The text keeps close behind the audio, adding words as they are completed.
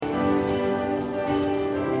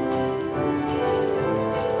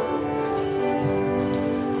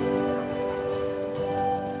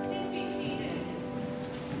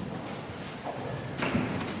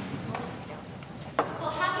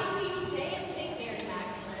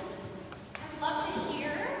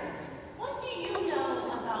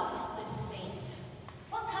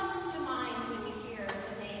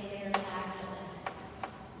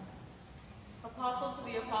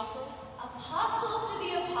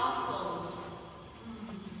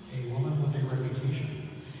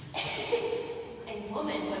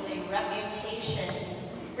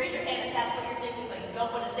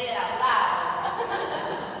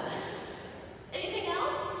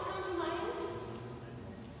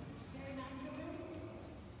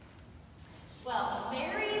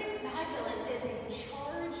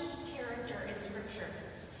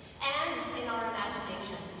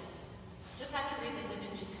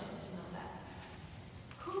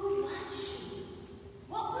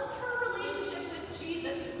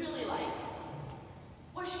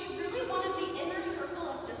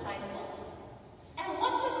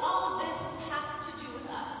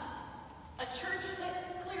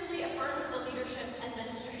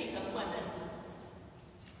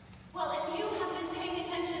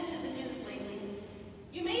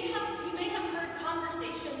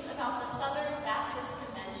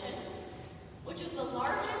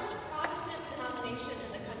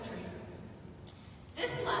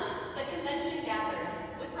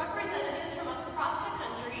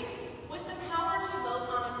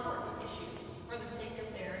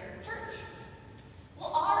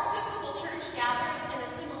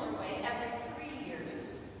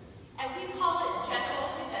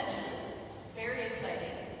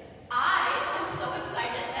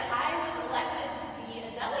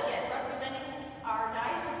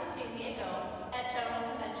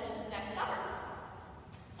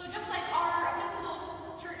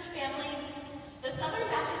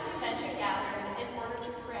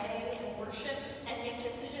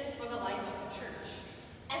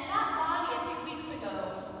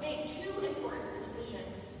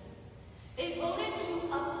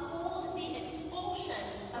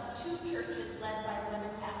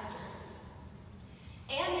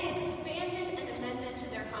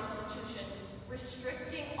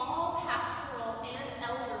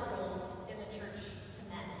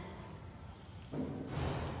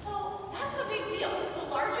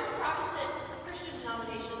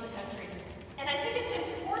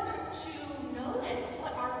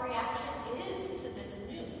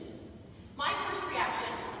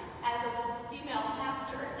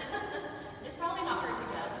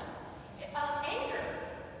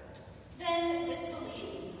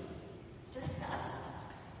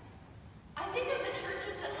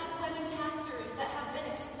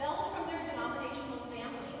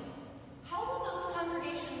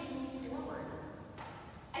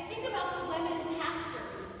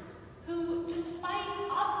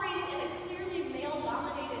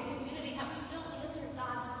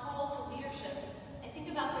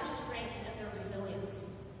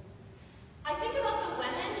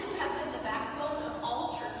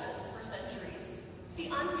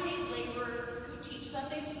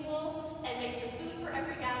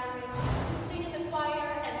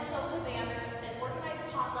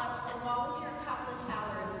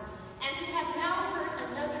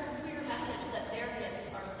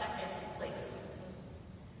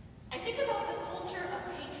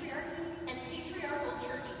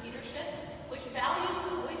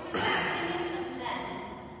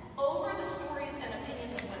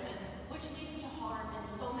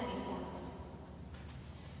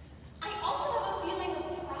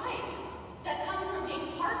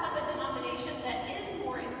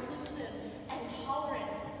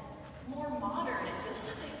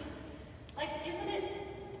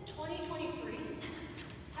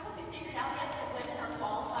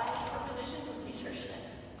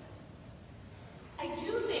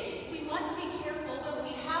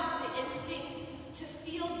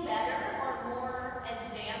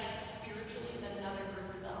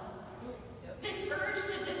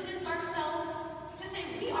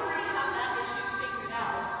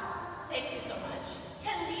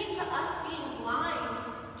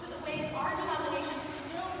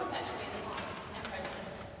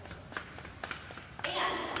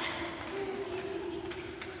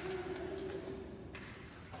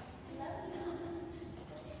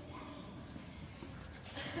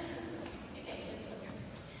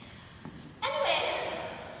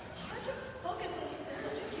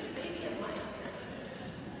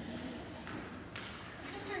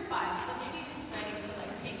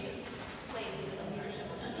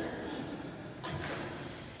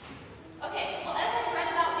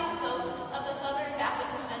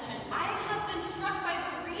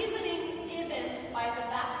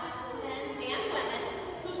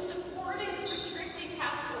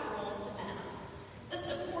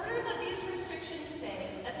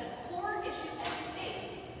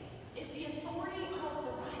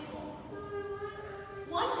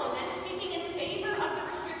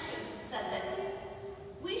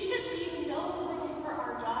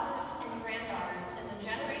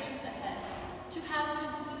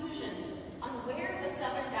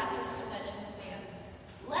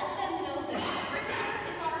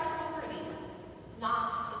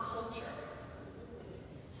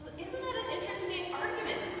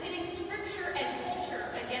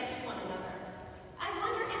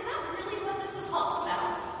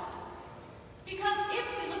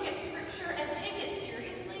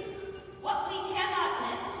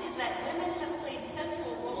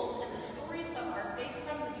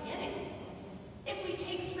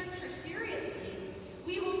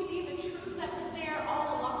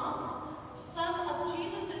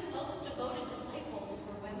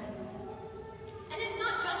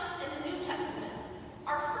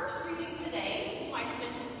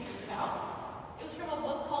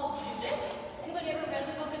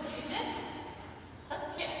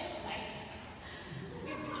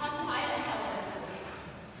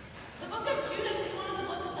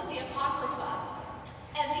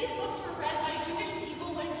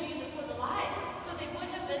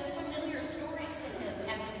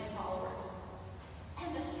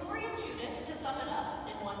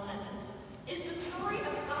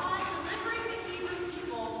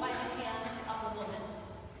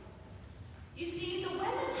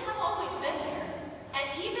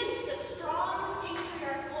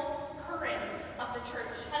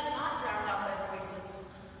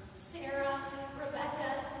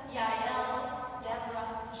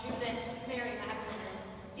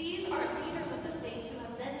These are leaders of the faith who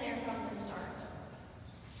have been there from the start.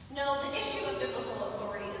 No, the issue of biblical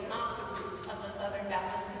authority is not the root of the Southern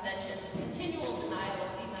Baptist Convention's continual denial of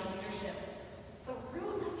female leadership. The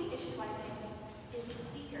root of the issue, I think, is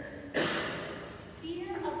fear.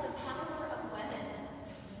 Fear of the power of women.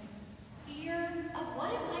 Fear of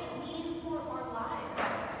what it might mean for our lives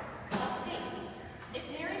of faith. If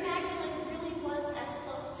Mary Magdalene really was as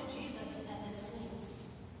close to Jesus as it seems.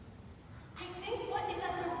 I think what is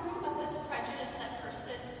at the root of this prejudice that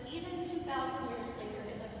persists even 2,000 years later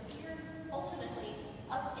is a fear, ultimately,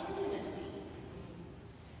 of intimacy.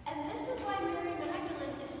 And this is why Mary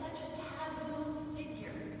Magdalene is such a taboo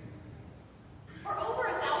figure. For over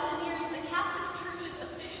 1,000 years, the Catholic Church's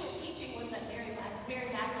official teaching was that Mary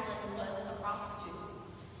Magdalene was a prostitute.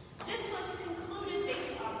 This was concluded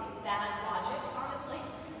based on bad logic, honestly,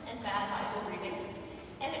 and bad Bible reading.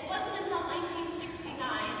 And it wasn't until 1969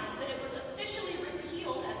 that it was officially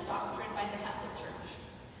repealed as doctrine by the Catholic Church.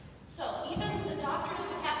 So even the doctrine of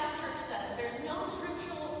the Catholic Church says there's no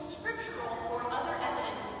scriptural or other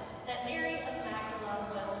evidence that Mary of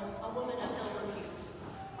Magdala was a woman of ill repute,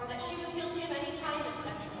 or that she was guilty of any kind of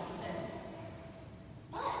sexual sin.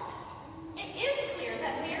 But it is clear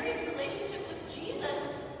that Mary's relationship with Jesus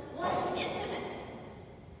was intimate.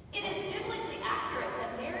 It is biblically accurate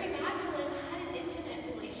that Mary Magdalene had an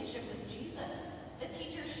intimate relationship with Jesus, the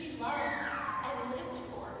teacher she loved and lived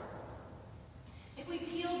for. If we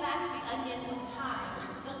peel back the onion of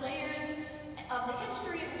time, the layers of the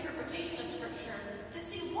history and interpretation of Scripture, to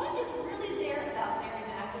see what is really there about Mary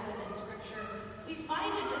Magdalene in Scripture, we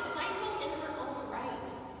find a disciple in her own right,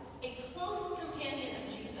 a close companion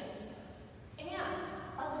of Jesus, and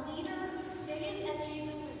a leader who stays at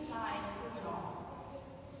Jesus' side through it all.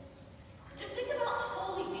 Just think about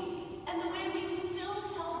Holy Week and the way we still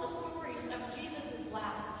tell the stories of Jesus'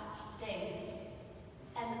 last days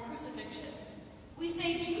and the crucifixion. We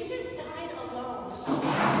say Jesus died alone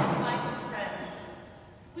by his friends.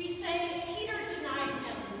 We say Peter denied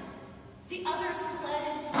him. The others fled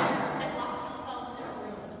in fear and locked themselves in a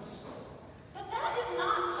room. But that is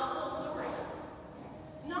not the whole story.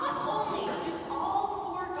 Not only do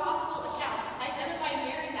all four gospel accounts identify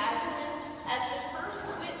Mary Magdalene as the first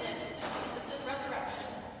witness to Jesus' resurrection,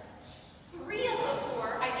 3 of the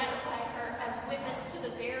 4 identify her as witness to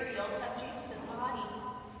the burial of Jesus' body,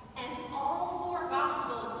 and all 4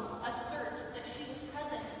 gospels assert that she was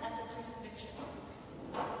present at the crucifixion.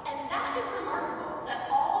 And that is remarkable, that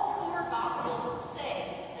all 4 gospels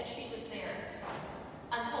say that she was there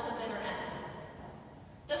until the bitter end.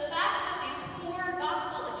 The fact that these 4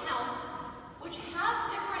 gospel accounts, which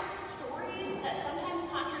have different stories that sometimes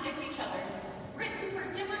contradict each other, written for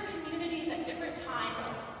different communities at different times,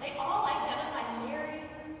 they all identify Mary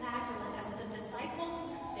Magdalene as the disciple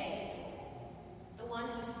who stayed, the one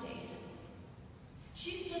who stayed.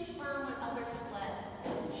 She stood firm when others fled.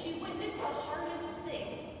 She witnessed the hardest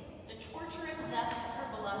thing, the torturous death of her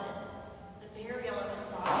beloved, the burial of his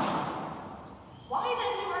body. Why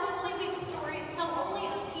then do our Holy Week stories tell only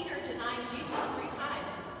of Peter denying Jesus 3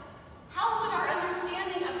 times? How would our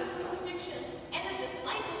understanding of the crucifixion and of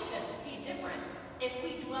discipleship be different if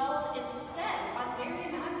we dwelled instead on Mary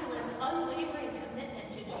Magdalene's unwavering commitment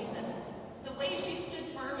to Jesus, the way she stood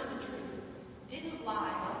firm in the truth, didn't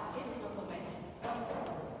lie, didn't look away?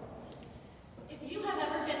 If you have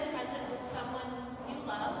ever been present with someone you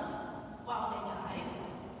love while they died,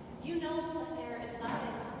 you know that there is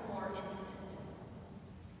nothing more intimate.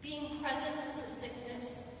 Being present to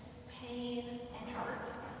sickness, pain, and hurt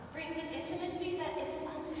brings an intimacy that is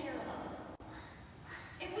unparalleled.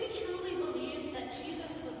 If we truly believe that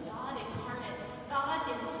Jesus was God incarnate, God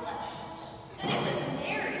in flesh, then it was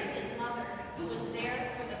Mary, his mother, who was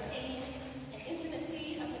there for the pain and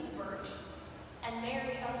intimacy of his birth, and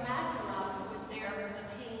Mary of Magdala, who was there for the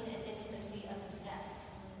pain and intimacy of his death.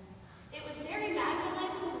 It was Mary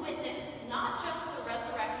Magdalene who witnessed not just the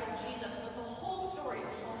resurrected Jesus, but the whole story of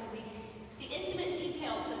Holy Week, the intimate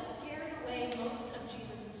details that scared away most of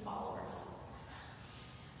Jesus' followers.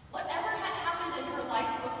 Whatever had happened in her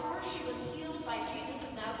life before she was healed by Jesus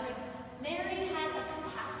of Nazareth, Mary had a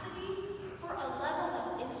capacity for a level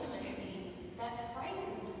of intimacy that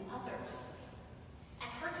frightened others. And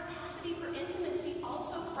her capacity for intimacy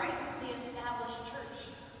also frightened the established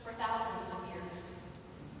church for thousands of years.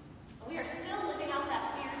 We are still living out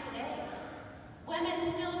that fear today.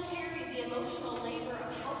 Women still carry the emotional labor of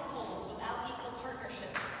households without equal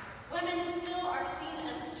partnerships. Women still are seen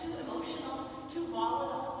as too emotional, too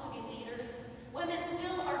volatile to be leaders. Women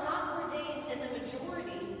still are not ordained in the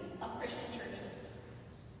majority of Christian churches.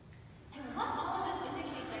 And what all of this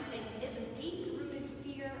indicates, I think, is a deep-rooted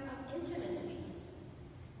fear of intimacy.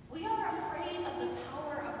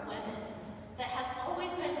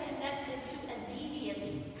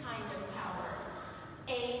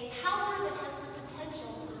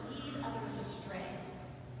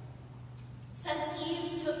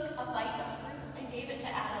 a bite of fruit and gave it to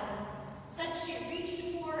Adam. Since she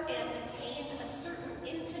reached for and attained a certain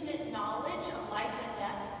intimate knowledge of life and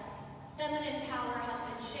death, feminine power has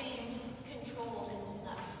been shamed, controlled, and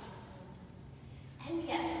snuffed. And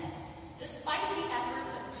yet, despite the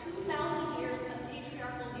efforts of 2,000 years of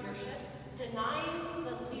patriarchal leadership, denying